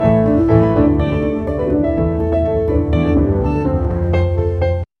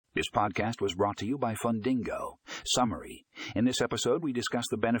podcast was brought to you by Fundingo. Summary. In this episode, we discuss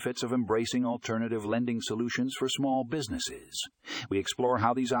the benefits of embracing alternative lending solutions for small businesses. We explore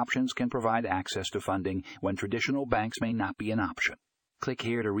how these options can provide access to funding when traditional banks may not be an option. Click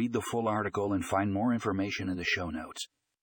here to read the full article and find more information in the show notes.